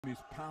is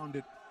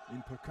pounded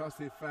in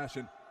percussive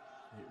fashion.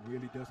 It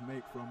really does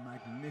make for a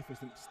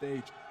magnificent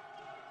stage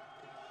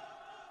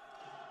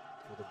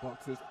for the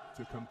boxers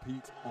to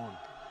compete on.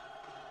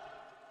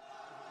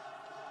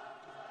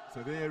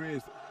 So there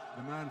is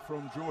the man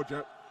from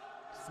Georgia,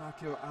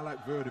 Sakhil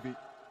Alakhverdovi,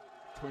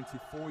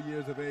 24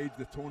 years of age,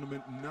 the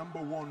tournament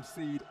 #1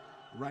 seed,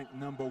 ranked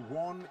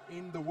 #1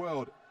 in the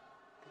world.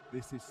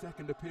 This is his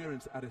second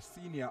appearance at a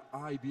senior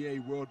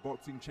IBA World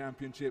Boxing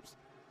Championships.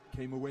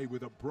 Came away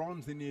with a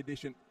bronze in the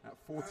edition at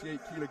 48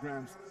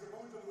 kilograms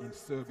in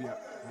Serbia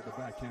at the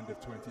back end of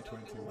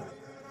 2021.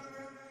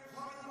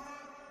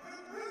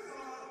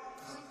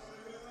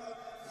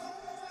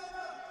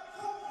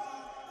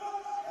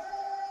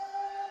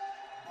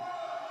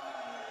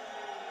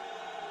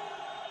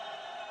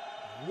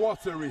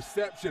 What a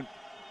reception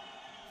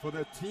for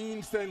the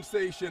teen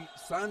sensation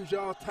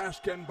Sanzhar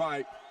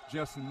Tashkenbay,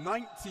 just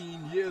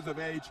 19 years of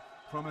age,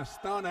 from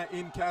Astana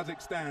in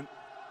Kazakhstan.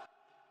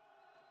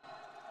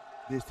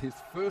 This is his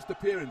first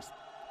appearance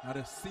at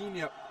a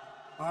senior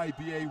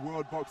IBA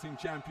World Boxing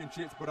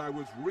Championships, but I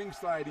was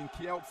ringside in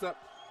Kielce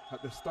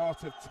at the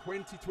start of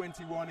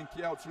 2021 in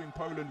Kielce in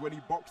Poland when he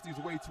boxed his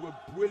way to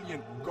a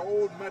brilliant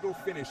gold medal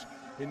finish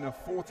in the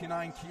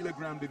 49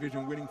 kilogram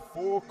division, winning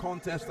 4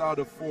 contests out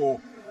of 4.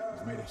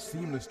 He's made a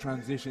seamless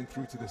transition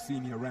through to the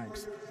senior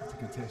ranks to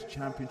contest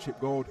championship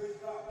gold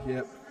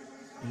here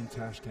in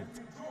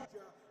Tashkent.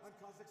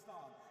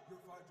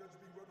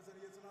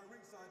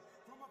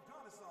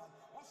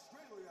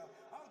 Australia,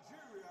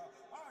 Algeria,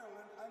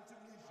 Ireland, and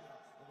Tunisia.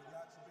 And when the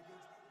action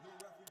begins, your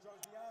referee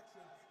judges the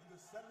action in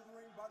the center of the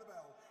ring by the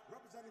bell,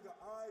 representing the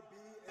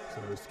IBA.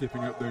 So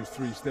skipping up those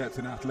 3 steps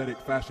in athletic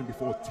fashion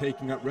before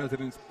taking up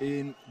residence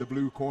in the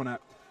blue corner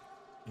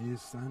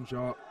is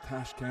Sanzhar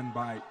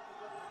Tashkenbay.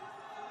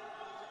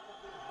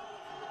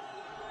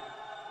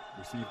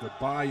 Received a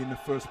bye in the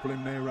first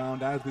preliminary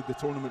round, as did the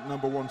tournament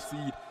 #1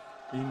 seed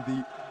in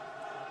the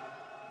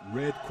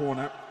red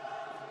corner.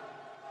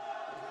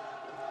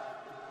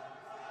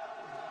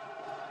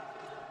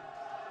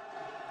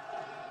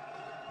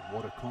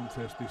 What a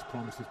contest this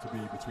promises to be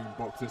between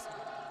boxers.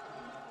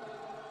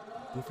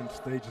 Different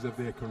stages of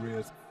their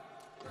careers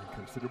and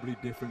considerably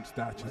different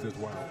statures as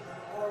well.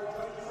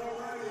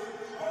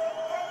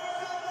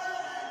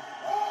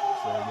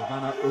 So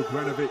Ivana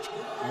Ugranovic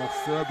of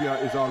Serbia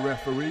is our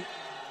referee.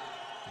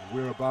 And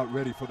we're about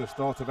ready for the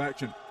start of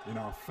action in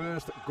our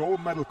first gold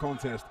medal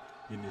contest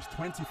in this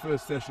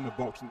 21st session of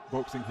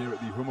boxing here at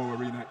the Humo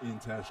Arena in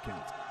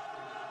Tashkent.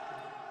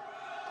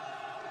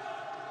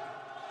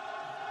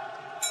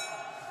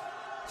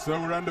 So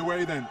we're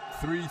underway then,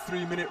 3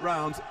 3-minute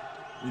rounds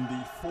in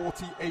the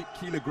 48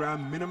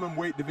 kilogram minimum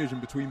weight division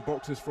between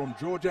boxers from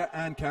Georgia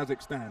and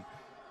Kazakhstan.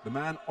 The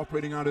man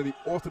operating out of the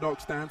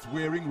orthodox stance,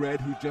 wearing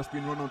red, who's just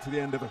been run onto the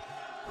end of a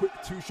quick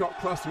 2-shot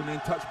cluster and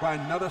then touched by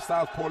another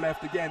southpaw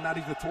left again. That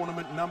is the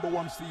tournament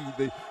 #1 seed,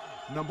 the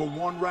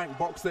 #1 ranked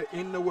boxer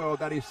in the world.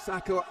 That is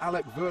Sakhil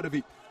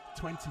Alakhverdovi,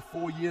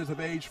 24 years of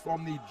age,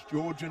 from the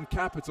Georgian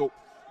capital.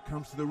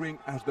 Comes to the ring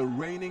as the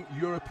reigning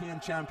European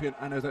champion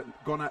and has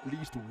gone at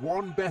least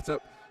 1 better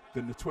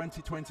than the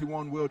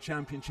 2021 World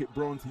Championship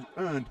bronze he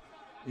earned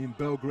in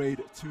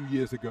Belgrade 2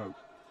 years ago.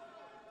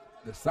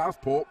 The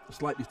southpaw, a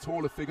slightly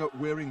taller figure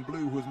wearing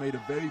blue, who has made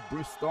a very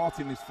brisk start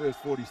in his first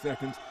 40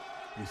 seconds,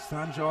 is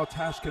Sanzhar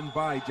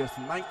Tashkenbay, just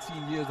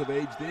 19 years of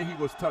age. There he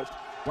was touched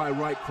by a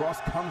right cross,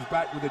 comes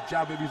back with a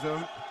jab of his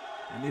own,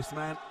 and this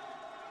man,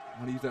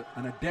 well, he's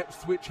an adept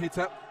switch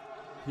hitter,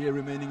 here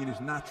remaining in his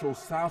natural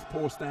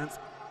southpaw stance.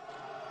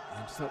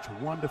 And such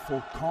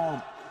wonderful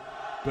calm,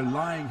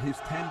 belying his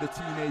tender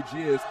teenage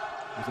years,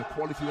 is a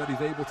quality that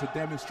he's able to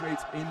demonstrate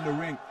in the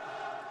ring.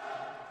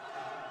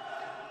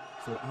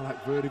 So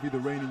Alakhverdovi, the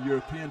reigning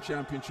European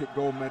Championship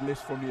gold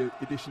medalist from the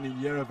edition in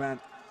Yerevan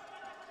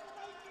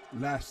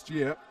last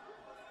year.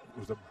 It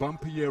was a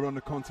bumper year on the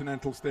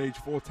continental stage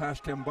for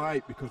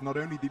Tashkenbay, because not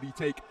only did he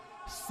take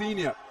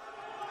senior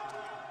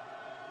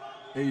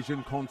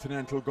Asian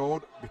continental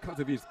gold because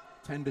of his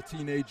tender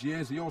teenage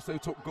years, he also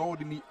took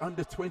gold in the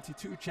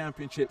under-22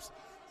 championships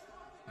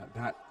at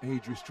that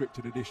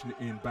age-restricted edition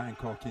in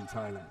Bangkok in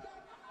Thailand.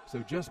 So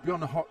just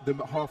beyond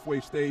the halfway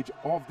stage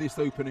of this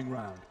opening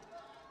round.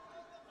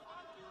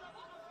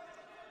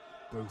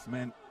 Both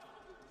men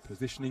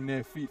positioning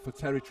their feet for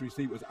territory.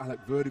 See, it was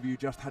Alakhverdovi who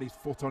just had his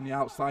foot on the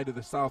outside of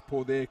the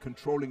southpaw there,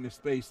 controlling the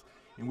space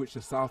in which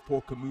the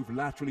southpaw can move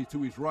laterally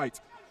to his right.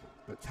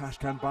 But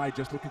Tashkenbay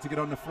just looking to get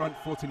on the front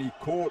foot, and he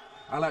caught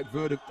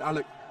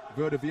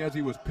Alakhverdovi as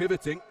he was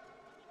pivoting.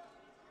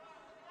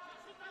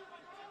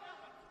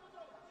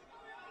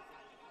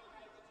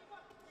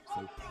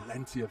 So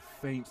plenty of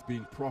feints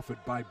being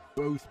proffered by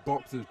both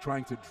boxers,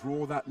 trying to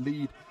draw that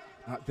lead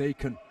that they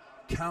can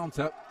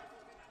counter.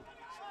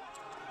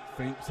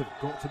 Feints have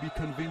got to be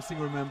convincing,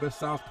 remember.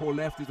 Southpaw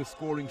left is a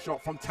scoring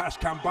shot from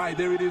Tashkenbay.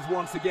 There it is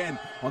once again.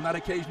 On that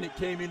occasion it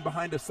came in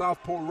behind a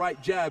southpaw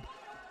right jab.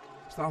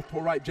 Southpaw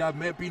right jab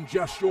may have been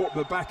just short,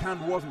 but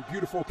backhand wasn't.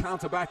 Beautiful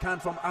counter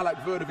backhand from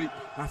Alakhverdovi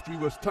after he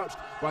was touched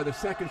by the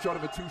second shot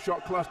of a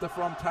 2-shot cluster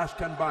from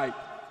Tashkenbay.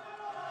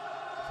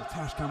 So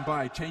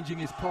Tashkenbay changing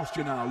his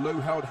posture now, low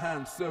held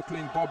hand,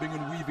 circling, bobbing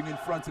and weaving in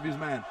front of his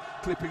man.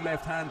 Clipping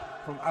left hand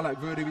from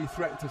Alakhverdovi,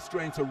 threatened to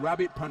stray into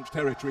rabbit punch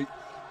territory.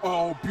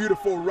 Oh,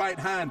 beautiful right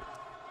hand,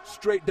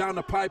 straight down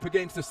the pipe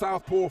against the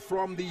southpaw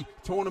from the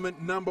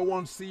tournament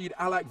 #1 seed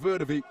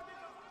Alakhverdovi.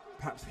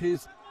 Perhaps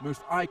his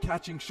most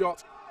eye-catching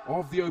shot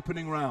of the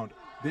opening round.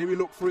 There he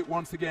looked for it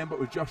once again, but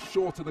was just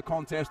short of the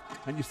contest.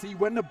 And you see,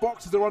 when the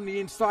boxers are on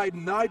the inside,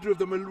 neither of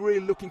them are really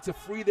looking to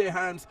free their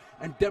hands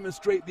and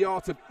demonstrate the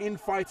art of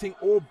infighting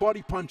or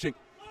body punching.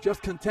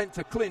 Just content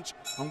to clinch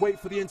and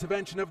wait for the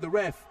intervention of the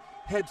ref.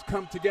 Heads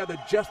come together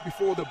just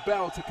before the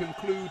bell to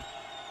conclude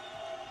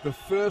the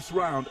first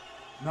round.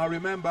 Now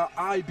remember,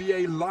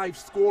 IBA live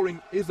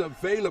scoring is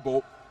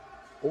available.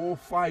 All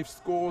 5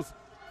 scores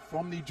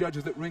from the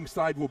judges at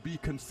ringside will be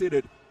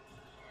considered.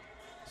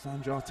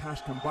 Sanzhar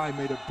Tashkenbay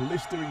made a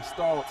blistering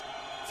start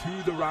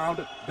to the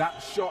round. That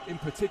shot in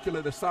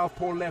particular, the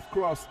southpaw left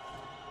cross,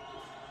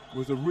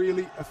 was a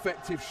really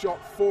effective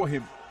shot for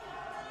him.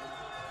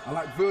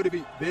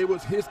 Alakhverdovi, there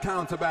was his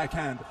counter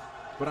backhand,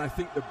 but I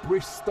think the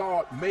brisk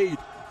start made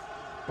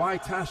by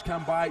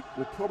Tashkenbay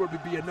will probably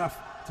be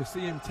enough to see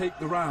him take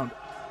the round.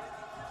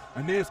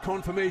 And there's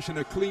confirmation,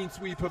 a clean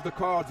sweep of the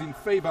cards in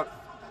favor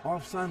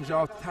of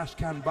Sanzhar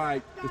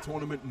Tashkenbay, the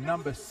tournament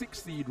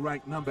 #6 seed,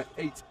 ranked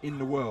 #8 in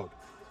the world.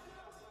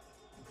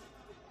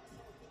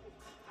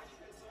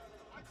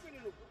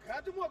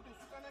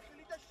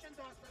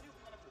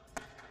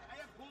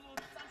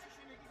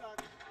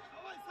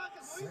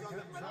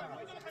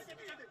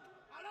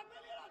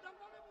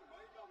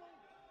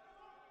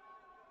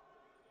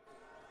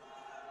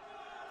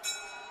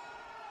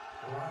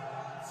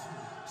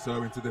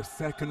 So into the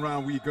second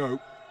round we go.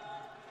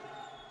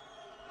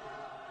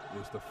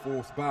 It's the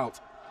 4th bout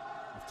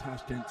of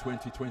Tashkent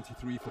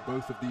 2023 for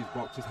both of these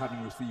boxers,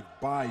 having received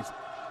byes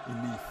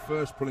in the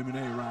first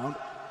preliminary round.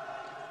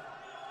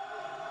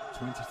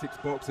 26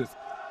 boxers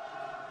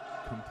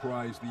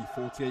comprise the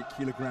 48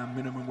 kilogram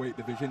minimum weight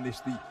division. This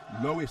is the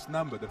lowest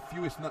number, the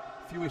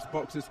fewest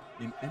boxers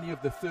in any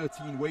of the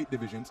 13 weight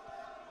divisions.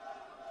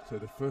 So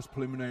the first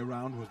preliminary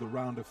round was the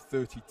round of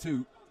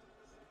 32.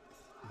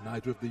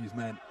 Neither of these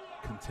men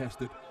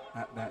contested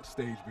at that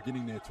stage,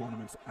 beginning their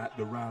tournaments at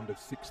the round of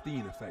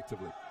 16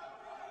 effectively.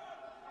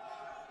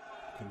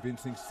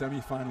 Convincing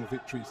semi-final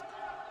victories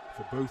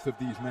for both of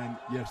these men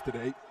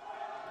yesterday.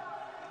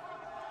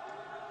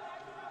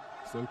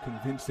 So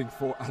convincing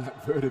for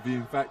Alakhverdovi,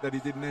 in fact, that he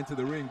didn't enter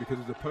the ring because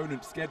his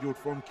opponent, scheduled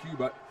from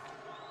Cuba,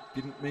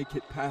 didn't make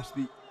it past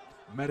the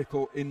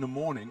medical in the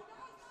morning.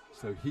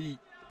 So he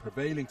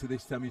prevailing to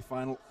this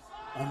semi-final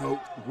on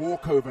a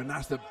walkover, and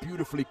that's a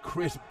beautifully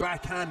crisp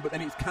backhand, but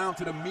then it's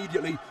countered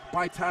immediately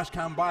by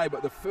Tashkenbay.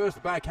 But the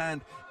first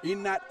backhand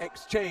in that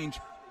exchange,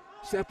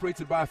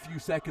 separated by a few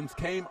seconds,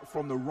 came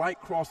from the right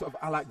cross of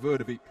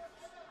Alakhverdovi.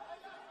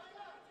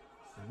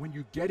 And when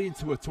you get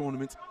into a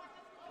tournament,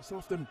 it's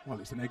often, well,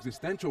 it's an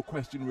existential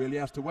question really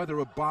as to whether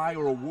a bye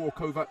or a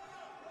walkover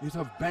is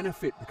of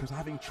benefit, because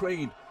having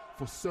trained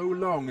for so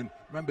long, and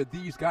remember,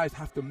 these guys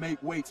have to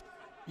make weight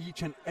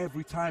each and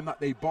every time that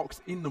they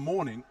box in the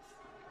morning.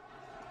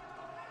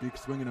 Big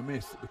swing and a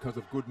miss because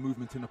of good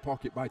movement in the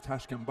pocket by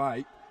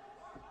Tashkenbay.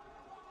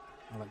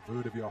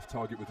 Alakhverdovi off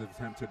target with an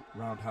attempted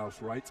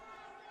roundhouse right.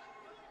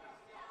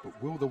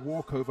 But will the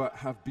walkover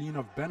have been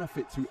of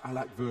benefit to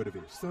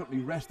Alakhverdovi?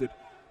 Certainly rested,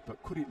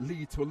 but could it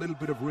lead to a little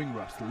bit of ring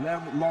rust?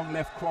 Long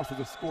left cross with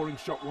a scoring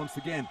shot once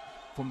again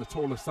from the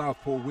taller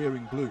southpaw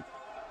wearing blue.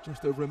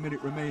 Just over a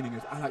minute remaining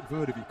as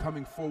Alakhverdovi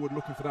coming forward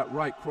looking for that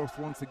right cross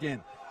once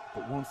again.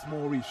 But once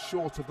more he's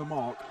short of the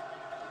mark.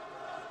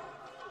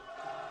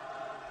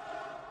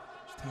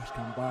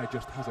 Tashkenbay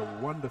just has a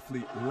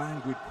wonderfully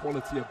languid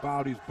quality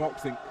about his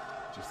boxing.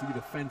 You see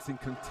the fencing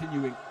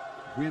continuing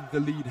with the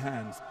lead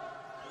hands.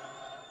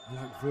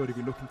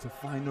 Alakhverdovi looking to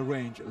find the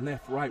range.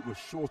 Left, right was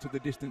short of the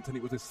distance, and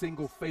it was a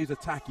single phase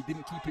attack. He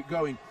didn't keep it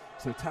going.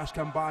 So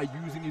Tashkenbay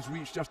using his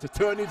reach just to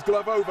turn his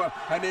glove over.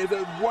 And there's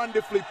a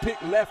wonderfully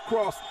picked left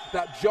cross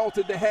that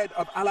jolted the head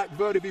of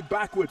Alakhverdovi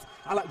backwards.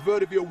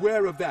 Alakhverdovi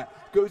aware of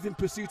that. Goes in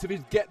pursuit of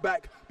his get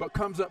back, but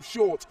comes up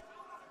short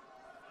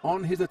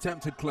on his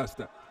attempted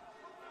cluster.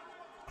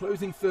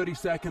 Closing 30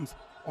 seconds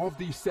of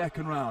the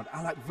second round.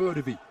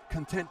 Alakhverdovi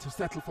content to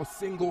settle for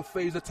single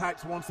phase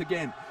attacks once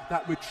again.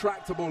 That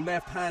retractable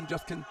left hand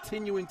just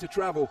continuing to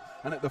travel,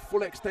 and at the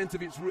full extent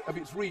of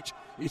its reach,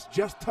 it's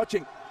just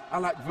touching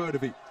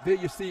Alakhverdovi. There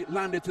you see it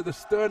landed to the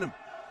sternum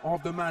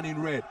of the man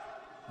in red.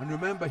 And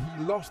remember,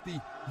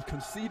 he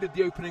conceded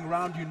the opening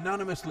round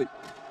unanimously.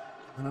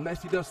 And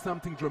unless he does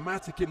something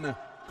dramatic in the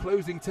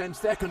closing 10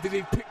 seconds,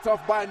 he's picked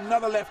off by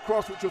another left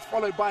cross, which was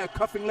followed by a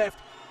cuffing left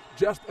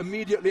just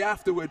immediately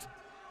afterwards.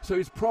 So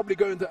he's probably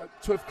going to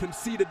have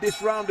conceded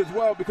this round as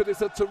well, because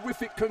it's a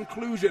terrific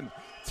conclusion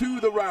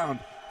to the round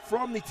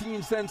from the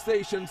teen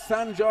sensation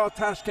Sanzhar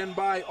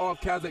Tashkenbay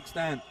of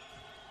Kazakhstan.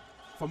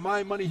 For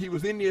my money, he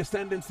was in the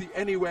ascendancy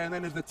anyway, and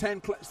then as the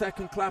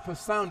 10-second clapper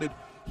sounded,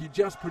 he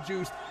just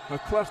produced a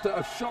cluster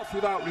of shots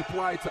without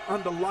reply to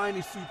underline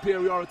his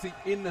superiority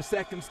in the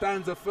second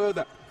stanza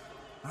further.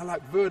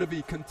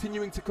 Alakhverdovi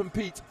continuing to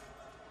compete,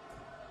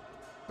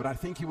 but I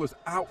think he was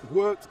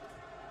outworked,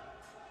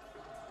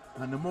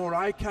 and the more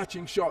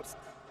eye-catching shots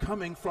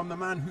coming from the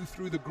man who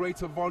threw the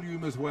greater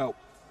volume as well.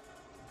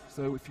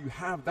 So if you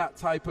have that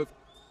type of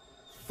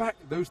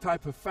those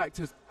type of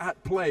factors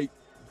at play,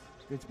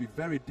 it's going to be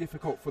very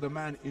difficult for the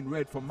man in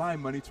red, for my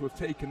money, to have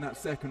taken that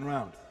second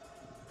round.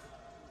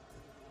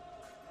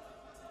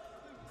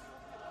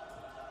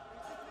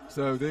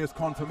 So there's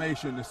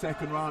confirmation, the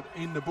second round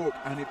in the book,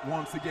 and it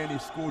once again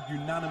is scored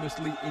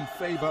unanimously in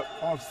favor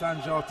of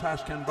Sanzhar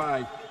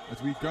Tashkenbay.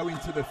 As we go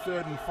into the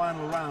third and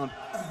final round,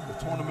 the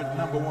tournament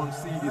 #1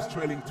 seed is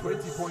trailing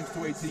 20 points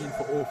to 18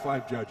 for all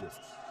 5 judges.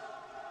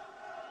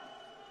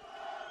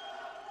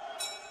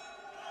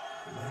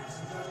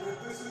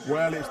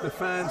 Well, it's the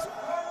fans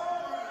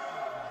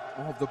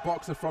of the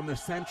boxer from the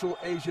Central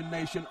Asian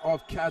nation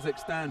of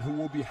Kazakhstan who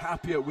will be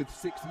happier with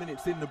 6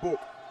 minutes in the book.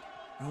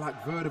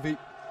 Alakhverdovi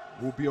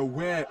will be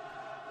aware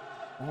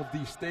of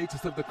the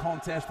status of the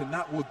contest, and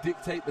that will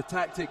dictate the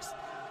tactics.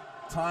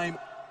 Time,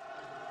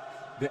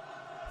 the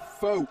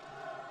foe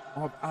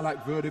of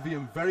Alakhverdovi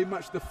and very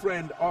much the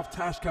friend of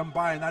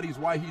Tashkenbay, and that is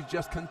why he's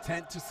just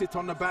content to sit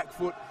on the back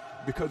foot,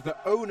 because the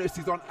onus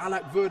is on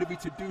Alakhverdovi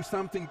to do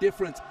something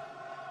different.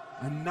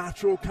 A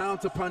natural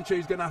counter-puncher.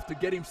 He's going to have to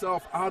get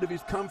himself out of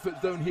his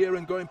comfort zone here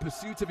and go in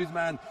pursuit of his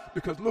man,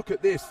 because look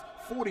at this,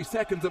 40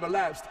 seconds have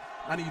elapsed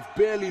and he's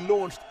barely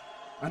launched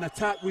an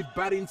attack with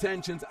bad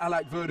intentions.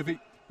 Alakhverdovi,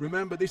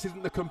 remember, this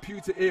isn't the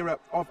computer era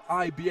of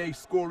IBA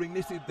scoring,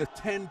 this is the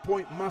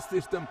 10-point must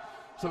system.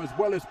 So as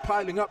well as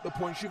piling up the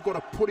points, you've got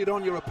to put it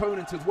on your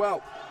opponent as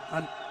well.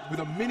 And with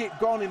a minute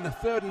gone in the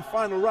third and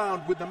final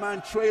round, with the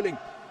man trailing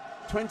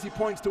 20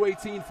 points to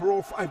 18 for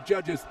all 5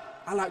 judges,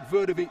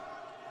 Alakhverdovi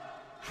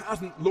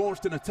hasn't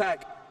launched an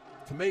attack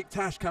to make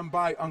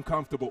Tashkenbay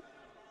uncomfortable.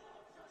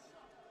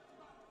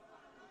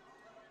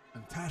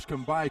 And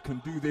Tashkenbay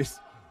can do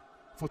this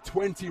for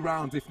 20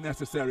 rounds if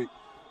necessary.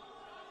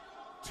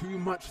 Too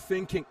much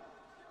thinking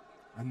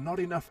and not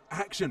enough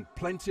action.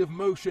 Plenty of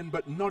motion,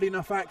 but not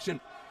enough action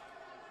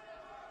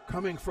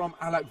coming from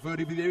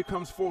Alakhverdovi. There he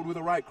comes forward with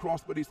a right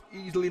cross, but it's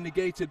easily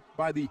negated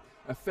by the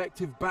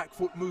effective back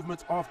foot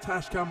movements of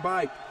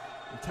Tashkenbay.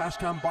 And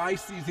Tashkenbay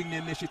seizing the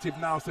initiative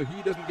now, so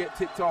he doesn't get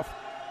ticked off,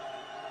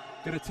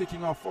 get a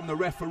ticking off from the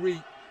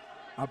referee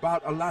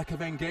about a lack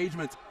of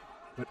engagement.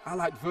 But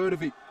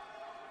Alakhverdovi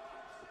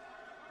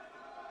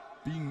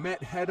being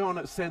met head-on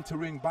at centre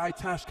ring by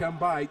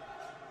Tashkenbay.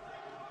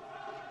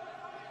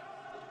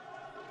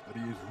 But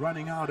he is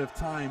running out of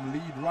time.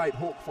 Lead right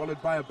hook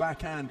followed by a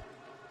backhand.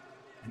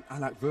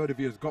 And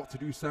Alakhverdovi has got to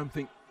do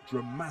something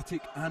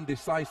dramatic and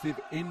decisive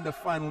in the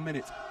final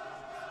minute.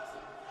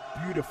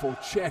 Beautiful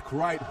check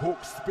right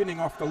hook spinning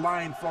off the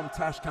line from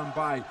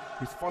Tashkenbay.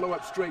 His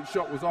follow-up straight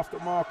shot was off the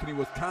mark and he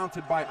was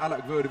countered by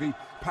Alakhverdovi.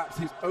 Perhaps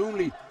his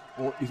only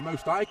or his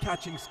most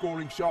eye-catching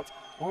scoring shot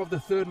of the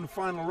third and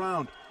final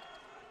round,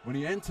 when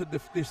he entered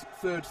this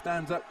third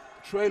stanza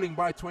trailing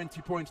by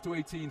 20 points to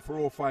 18 for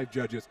all 5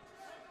 judges.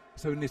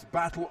 So in this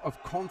battle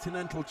of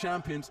continental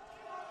champions,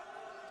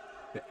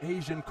 the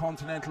Asian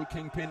continental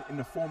kingpin in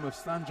the form of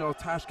Sanzhar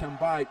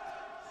Tashkenbay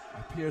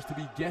appears to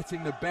be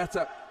getting the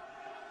better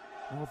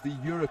of the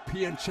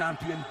European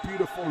champion.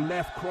 Beautiful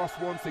left cross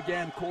once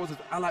again causes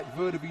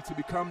Alakhverdovi to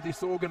become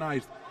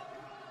disorganized.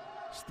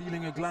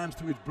 Stealing a glance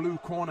to his blue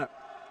corner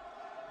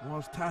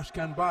was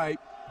Tashkenbay,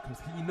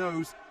 because he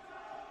knows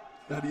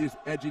that he is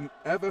edging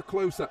ever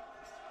closer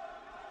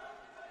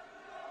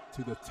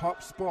to the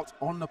top spot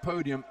on the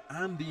podium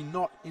and the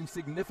not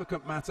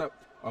insignificant matter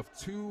of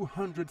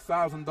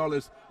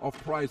 $200,000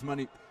 of prize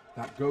money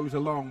that goes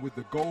along with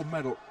the gold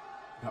medal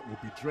that will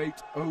be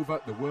draped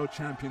over the world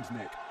champion's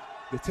neck.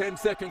 The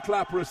 10-second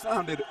clapper has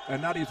sounded,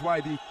 and that is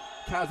why the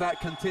Kazakh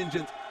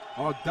contingent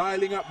are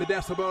dialing up the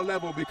decibel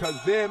level, because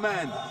their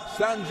man,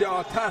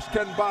 Sanzhar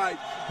Tashkenbay,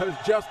 has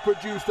just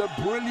produced a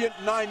brilliant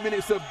 9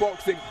 minutes of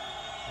boxing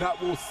that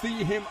will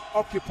see him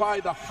occupy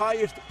the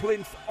highest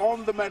plinth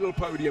on the medal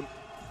podium.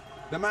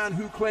 The man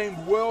who claimed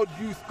world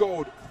youth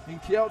gold in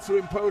Kielce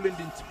in Poland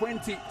in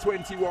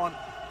 2021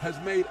 has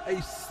made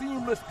a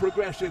seamless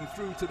progression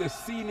through to the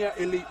senior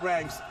elite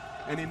ranks,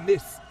 and in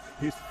this,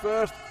 his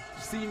first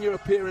senior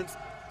appearance,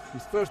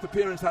 his first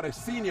appearance at a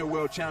senior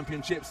world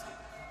championships,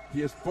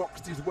 he has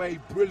boxed his way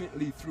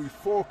brilliantly through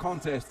 4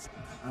 contests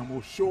and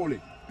will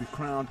surely be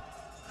crowned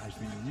as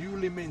the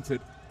newly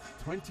minted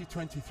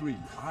 2023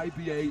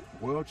 IBA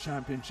World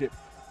Championship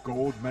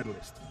gold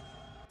medalist.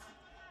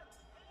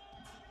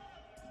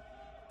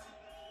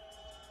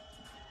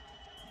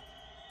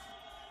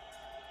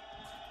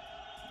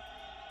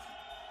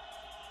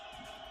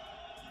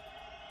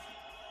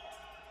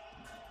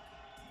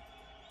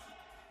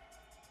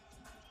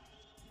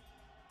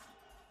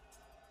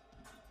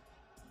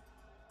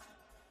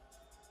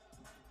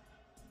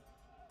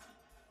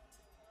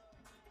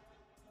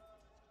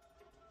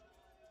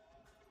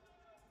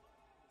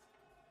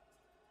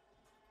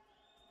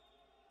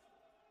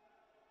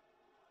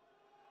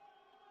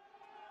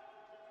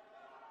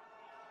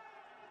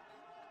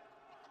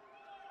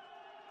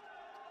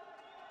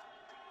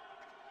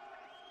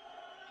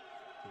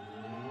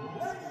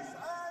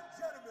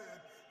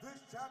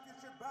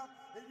 bout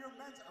in your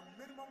men's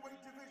minimum weight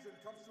division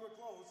comes to a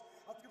close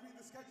after completing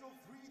the scheduled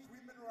 3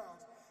 3-minute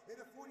rounds in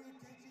a 48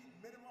 kg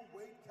minimum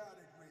weight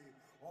category.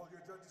 All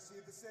your judges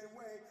see it the same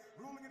way,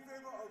 ruling in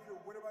favor of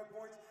your winner by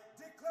points,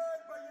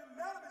 declared by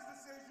unanimous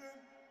decision.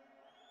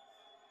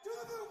 To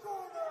the blue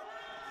corner,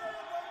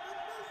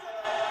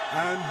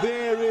 and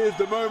there is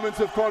the moment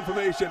of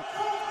confirmation.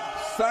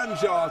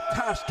 Sanzhar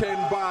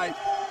Tashkenbay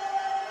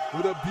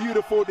with a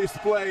beautiful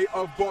display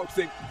of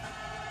boxing,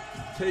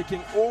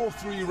 taking all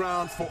 3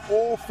 rounds for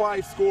all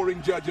 5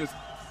 scoring judges,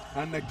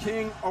 and the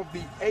king of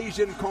the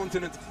Asian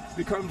continent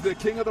becomes the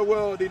king of the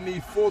world in the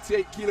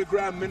 48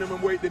 kilogram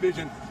minimum weight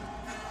division.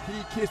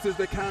 He kisses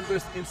the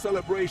canvas in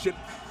celebration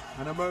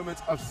and a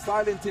moment of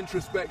silent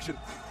introspection,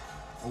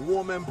 a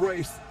warm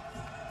embrace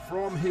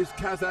from his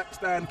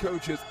Kazakhstan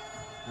coaches.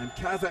 And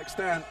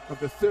Kazakhstan, of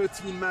the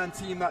 13-man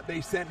team that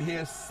they sent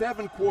here,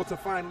 7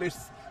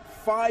 quarter-finalists,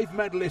 5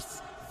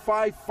 medalists,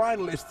 5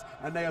 finalists,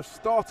 and they have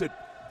started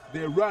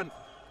their run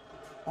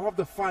of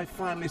the 5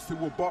 finalists who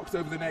will box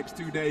over the next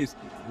 2 days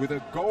with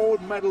a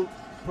gold medal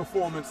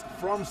performance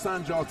from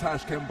Sanzhar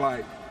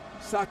Tashkenbay.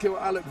 Sakhil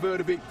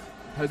Alakhverdovi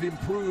has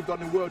improved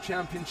on the World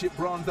Championship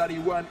bronze that he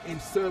won in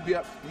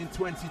Serbia in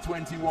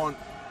 2021.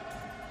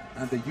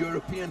 And the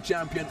European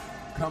champion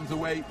comes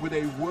away with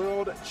a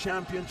World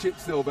Championship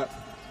silver.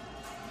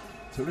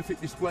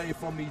 Terrific display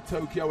from the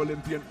Tokyo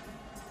Olympian,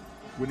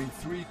 winning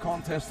 3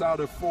 contests out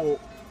of 4,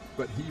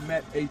 but he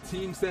met a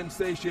team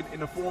sensation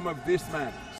in the form of this man,